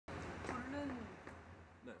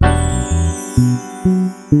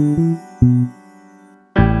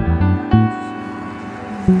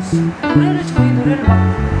노래를 저희 노래를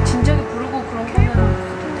막 진작에 부르고 그런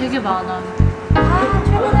거는 되게 많아요. 아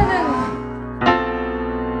최근에는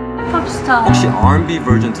팝스타. 혹시 R&B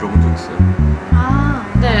버전 들어본 적 있어요? 아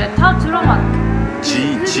네, 다 들어봤.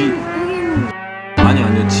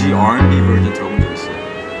 아니요 G R&B 버전 들어본 적 있어요?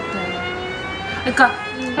 네. 그러니까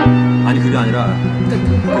아니 그게 아니라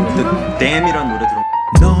그 Damn이란 노래 들어.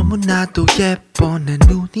 너무나도 예뻐 내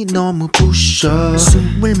눈이 너무 부셔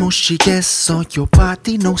숨을 못 쉬겠어 Your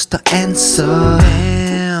body knows the answer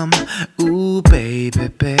Damn Ooh baby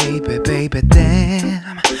baby baby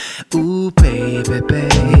Damn Ooh baby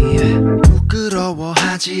baby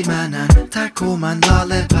부끄러워하지만 난 달콤한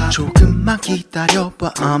lullaby 조금만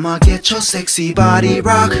기다려봐 I'ma get your sexy body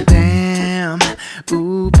rock Damn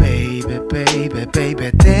Ooh baby baby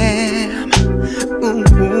baby Damn Ooh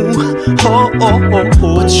oh oh oh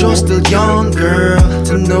oh But you're still young girl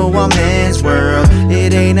to know a man's world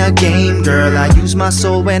It ain't a game girl I use my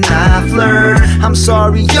soul when I flirt I'm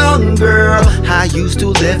sorry young girl I used to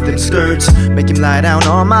lift them skirts Make him lie down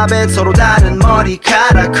on my bed 서로 다른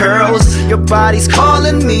머리카락 curls Your body's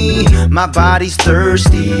calling me My body's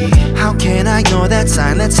thirsty How can I know that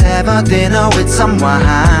sign? Let's have a dinner with some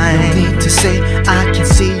wine No need to say I can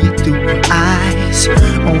see you through your eyes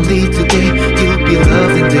Only today you'll be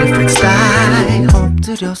loved in different style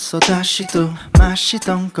엎드렸어 다시 또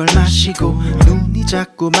마시던 걸 마시고 눈이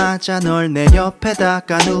자꾸 맞아 널 내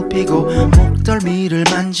옆에다가 눕히고 목덜미를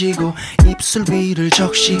만지고 입술 위를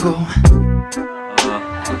적시고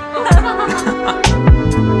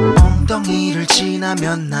엉덩이를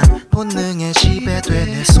지나면 난 본능에 지배돼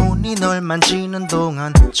내 손이 널 만지는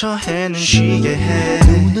동안 저 해는 쉬게 해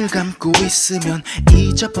눈을 감고 있으면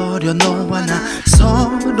잊어버려 너와 나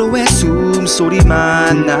서로의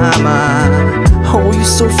숨소리만 남아 Oh you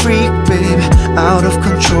so freak babe Out of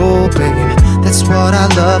control babe That's what I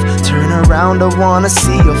love Turn around I wanna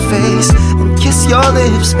see your face And kiss your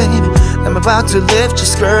lips babe I'm about to lift your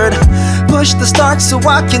skirt Push the start so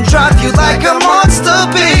I can drop you like a monster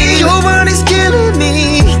babe Your body's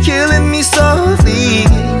killing me softly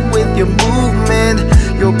With your movement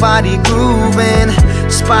Your body grooving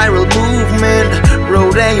Spiral movement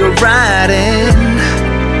Road and you're riding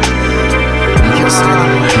I can't say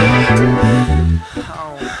anymore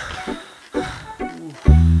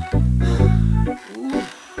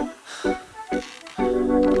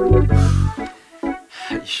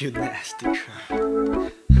You nasty crap.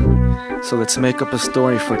 So let's make up a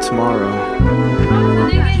story for tomorrow.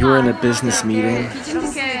 You were in a business meeting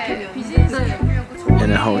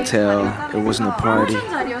in a hotel. It wasn't a party.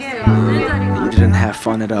 You didn't have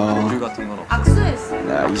fun at all. You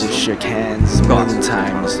just shook hands a million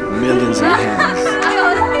times, millions of hands.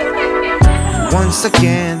 Once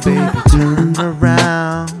again, baby, turn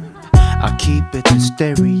around. I'll keep it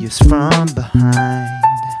mysterious from behind.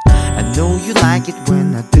 I know you like it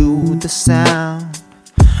when I do the sound.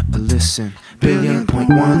 But listen,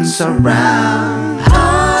 1,000,000,000 surround.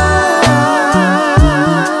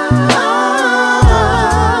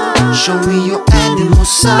 Show me your animal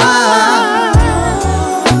side.